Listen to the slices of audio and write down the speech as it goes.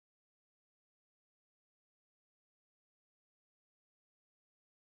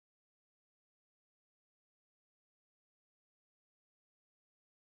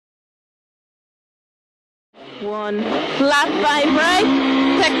1, flat 5 right,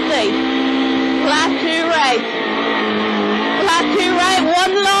 60, flat 2 right, flat 2 right,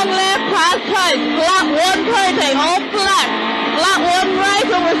 1 long left, past tight, flat 130, all flat, flat 1 right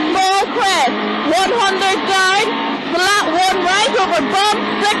over small crest, 100 down, flat 1 right over bump,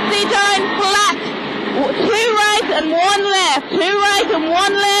 60 down, flat, 2 right and 1 left, 2 right and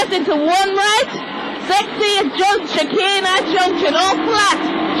 1 left into 1 right, 60 at junction, chicane at junction, all flat,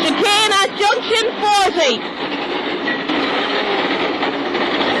 chicane at junction, 40.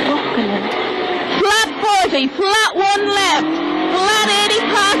 Flat 40, flat 1 left, flat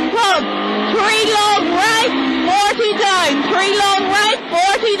 80 past pump, 3 long right, 40 down, 3 long right,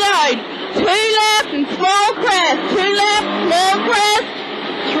 40 down, 2 left and small crest, 2 left, small crest,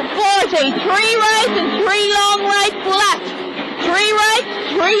 40, 3 right and 3 long right, flat, 3 right,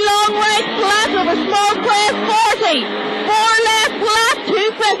 3 long right, flat over small crest, 40, 4 left, flat,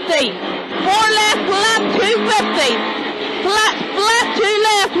 250, 4 left, flat, 250, flat, flat, 2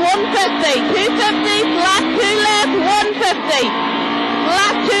 left, 150, 250, flat, 2 left, 150,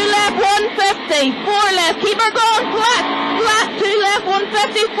 flat, 2 left, 150, 4 left, keep her going, flat, flat, 2 left,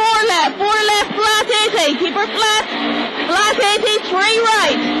 150, 4 left, 4 left, flat, 80, keep her flat, flat, 80, 3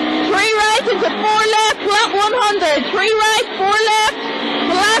 right, 3 right into 4 left, flat, 100, 3 right, 4 left,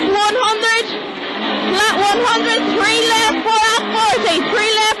 flat, 100, flat, 100, 3 left, 4 at 40,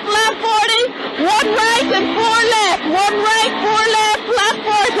 3 left, flat, 40, 1 right and 4 left, 1 right, 4 left, flat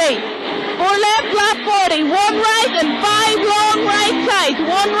 40, 4 left, flat 40, 1 right and 5 long right tight, 1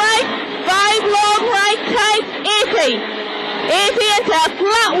 right, 5 long right tight, 80, 80 into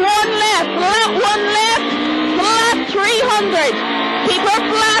flat 1 left, flat 1 left, flat 300, keep her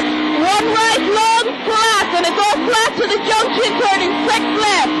flat, 1 right, long, flat, and it's all flat to the junction, turning 6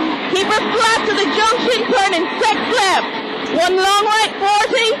 left, keep her flat to the junction, turning 6 left, 1 long right,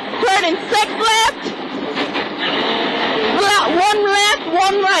 40, turning 6 left, flat 1 left,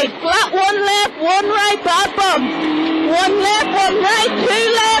 1 right, flat 1 left, 1 right, bad bump, 1 left, 1 right, 2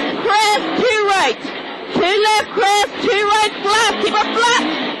 left, crest, 2 right, 2 left, crest, 2 right, flat, keep her flat,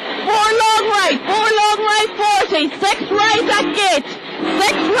 4 long right, 4 long right, 40, 6 right at gate,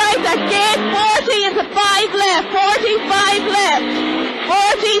 6 right at gate, 40 into 5 left, 45 left,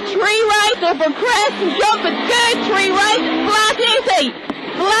 40, 3 right over crest and jump, it's good, 3 right, flat 80,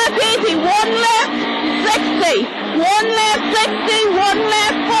 flat 80, 1 left, 60, 1 left, 60, 1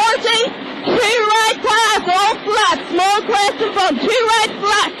 left, 40, 2 right pass, all flat, small crest and bump, 2 right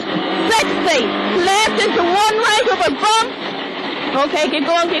flat, 60, left into 1 right over bump, okay, keep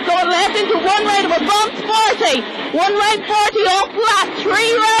going, left into 1 right over bump, 40, 1 right, 40, all flat, 3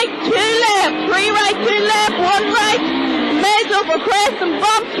 right, 2 left, 3 right, 2 left, 1 right, mid over crest and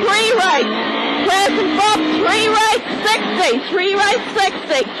bump, 3 right, crest and bump, 3 right, 60, 3 right,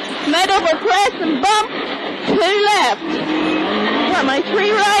 60, mid over crest and bump, 2 left, where am I,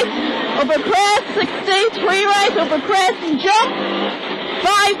 3 right, over crest, 60, 3 right, over crest and jump,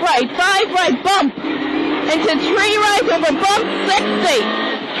 5 right, bump, into 3 right, over bump, 60,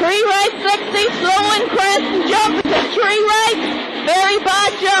 3 right, 60, slow and crest and jump, into 3 right, very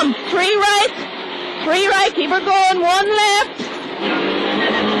bad jump, 3 right, keep her going, 1 left,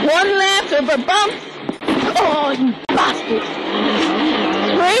 over bumps, oh, you bastard, 3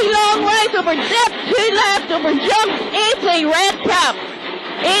 long right, over dip, 2 left, over jump, 80, red cap,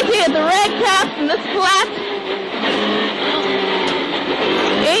 80 at the red caps in this flat,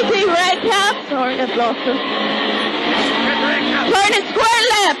 80 red caps, sorry, I've lost it, turning square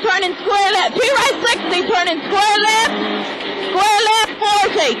left, 2 right, 60, turning square left,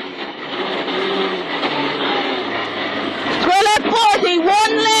 40, square left 40, 1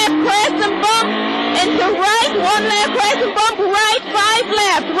 left, crest and bump, into right, 1 left, crest and bump, right, 5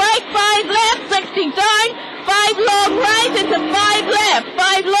 left, 60 down, 5 long right into 5 left,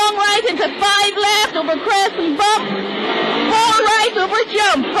 5 long right into 5 left, over crest and bump, 4 right over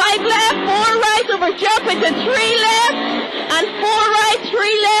jump, 5 left, 4 right over jump into 3 left, and 4 right, 3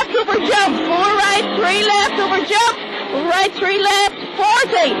 left over jump, 4 right, 3 left over jump, right, 3 left,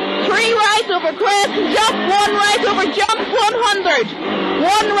 40, 3 right over crest and jump, 1 right over jump, 100,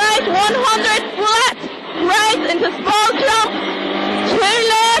 1 right, 100, flat, right into small jump, 2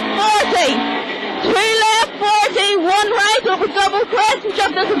 left, 40, 2 left, 40, 1 right over double crest and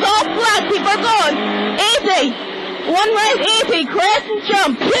jump, this is all flat, keep her going, 80, 1 right, 80, crest and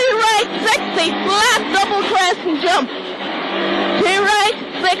jump, 2 right, 60, flat, double crest and jump, 2 right,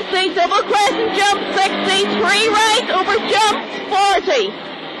 60, double crest and jump, 60, 3 right over jump, 40,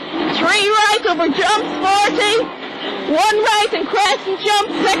 3 right over jump, 40, 1 right and crest and jump,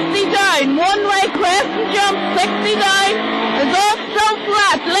 60 down, 1 right crest and jump, 60 down, is all jump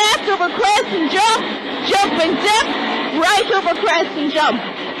flat, left over crest and jump, jump and dip, right over crest and jump.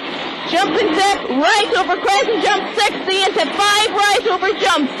 Jump and dip, right over crest and jump, 60 into 5 right over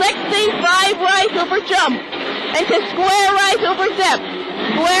jump, 60, 5 right over jump, into square right over dip,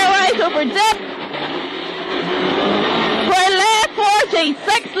 square right over dip, square left 40,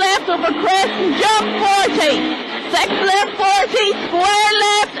 6 left over crest and jump 40, 6 left 40, square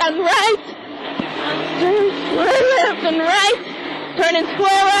left and right, square left and right, turning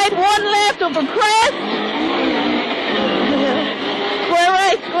square right, 1 left over crest,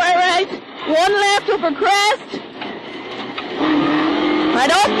 square right, 1 left over crest,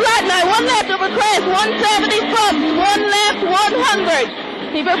 right off flat now, 1 left over crest, 170 bumps, 1 left,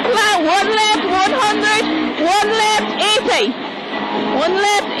 100, keep it flat, 1 left, 100, 1 left, 80, 1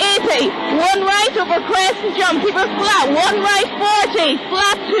 left, 80, 1 right over crest and jump, keep it flat, 1 right, 40,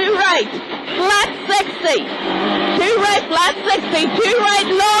 flat, 2 right, flat, 60, 2 right, flat, 60, 2 right,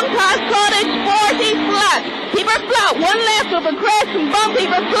 long past cottage, 40, flat, keep her flat, 1 left over crest and bump,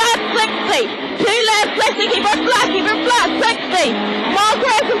 keep her flat, 60, 2 left, 60, keep her flat, 60, small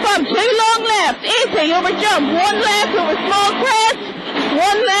crest and bump, 2 long left, 80 over jump, 1 left over small crest,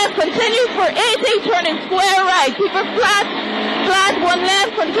 1 left, continue for 80, turning square right, keep her flat, 1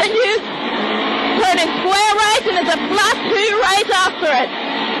 left, continue, turning square right, and it's a flat 2 right after it.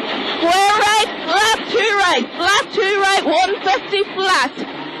 Square right, flat 2 right, flat 2 right, 150 flat.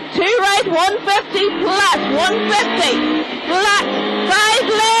 2 right, 150 flat, 150 flat. 5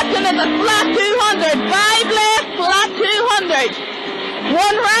 left, and it's a flat 200. 5 left, flat 200. 1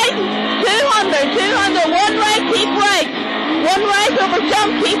 right, 200, 200. 1 right, keep right. 1 right over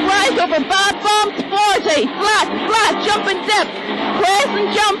jump, keep right over bad bumps, 40. Flat, flat, jump and dip. Crest and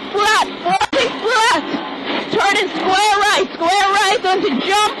jump, flat, 40 flat. Turning square right onto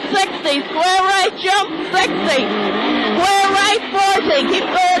jump 60, square right jump 60, square right 40, keep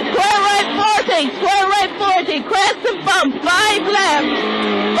going, square right 40, square right 40, crest and bump, 5 left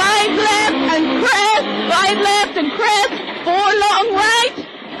and crest, 5 left and crest, 4 long right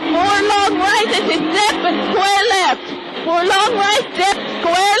into dip and square left, 4 long right, dip,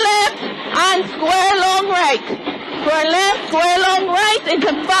 square left and square long right, square left, square long right into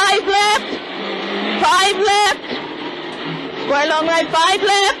 5 left, 5 left, square long right, 5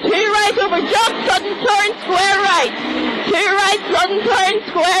 left, 2 right over jump, sudden turn, square right, 2 right, sudden turn,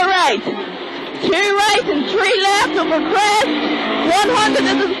 square right, 2 right and 3 left over crest, 100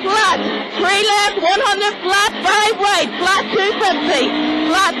 is flat, 3 left, 100 flat, 5 right, flat 250,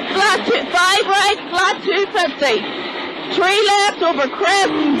 flat, 5 right, flat 250, 3 left over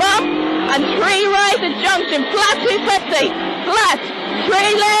crest and bump, and 3 right at junction, flat 250, flat, 3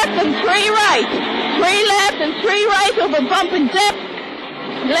 left and 3 right, 3 left and 3 right over bump and dip,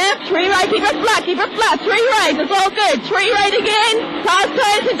 left, 3 right, keep it flat, 3 right, it's all good, 3 right again, pass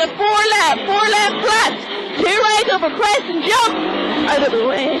tires into 4 left flat, 2 right over crest and jump, out of the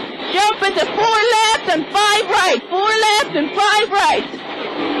way, jump into 4 left and 5 right, 4 left and 5 right,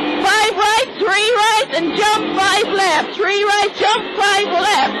 5 right, 3 right and jump, 5 left, 3 right, jump, 5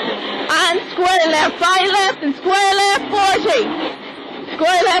 left, and square left, 5 left and square left, 40.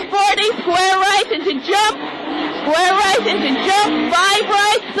 Square left 40, square right into jump, square right into jump, 5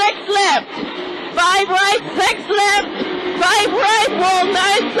 right, 6 left, 5 right, 6 left, 5 right, wall the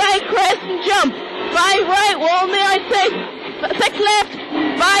outside, crest and jump, 5 right, wall the outside, 6 left,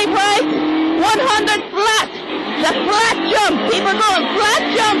 5 right, 100 flat, the flat jump, keep it going, flat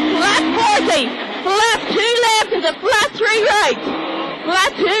jump, flat 40, flat 2 left into flat 3 right,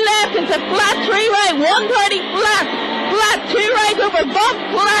 flat 2 left into flat 3 right, 130 flat, flat 2 right over bump,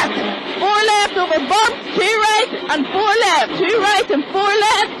 flat, 4 left over bump, 2 right and 4 left, 2 right and 4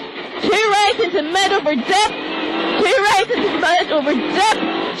 left, 2 right into mid over dip, 2 right into mid over dip,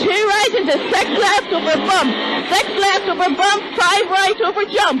 2 right into 6 left over bump, 6 left over bump, 5 right over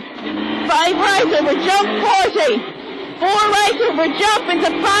jump, 5 right over jump, 40, 4 right over jump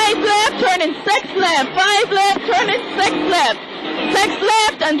into 5 left, turning 6 left, 5 left, turning 6 left, 6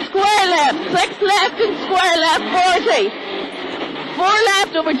 left and square left, 6 left and square left, 40. 4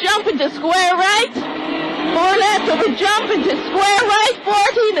 left over jump into square right, 4 left over jump into square right, 40,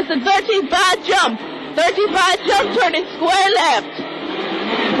 it's a 30 bad jump, 30 bad jump, turning square left,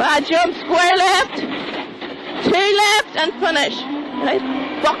 bad jump, square left, 2 left and finish. Right?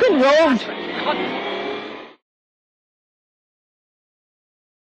 Fucking road.